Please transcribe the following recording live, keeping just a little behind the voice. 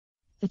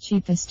The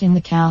cheapest in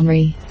the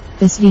Camry.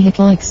 This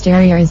vehicle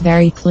exterior is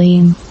very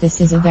clean.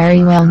 This is a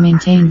very well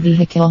maintained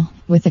vehicle.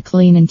 With a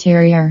clean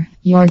interior,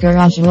 your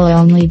garage will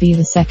only be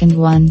the second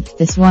one.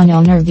 This one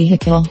owner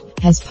vehicle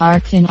has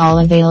parked in all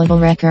available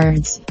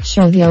records.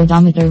 Show the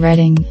odometer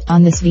reading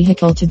on this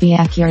vehicle to be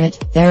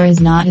accurate. There is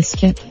not a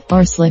skip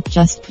or slip,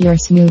 just pure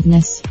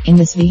smoothness. In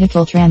this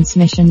vehicle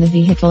transmission, the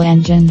vehicle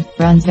engine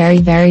runs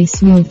very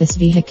smooth. This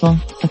vehicle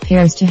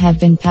appears to have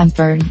been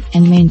pampered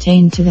and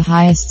maintained to the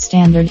highest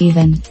standard,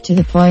 even to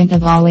the point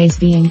of always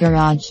being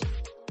garaged.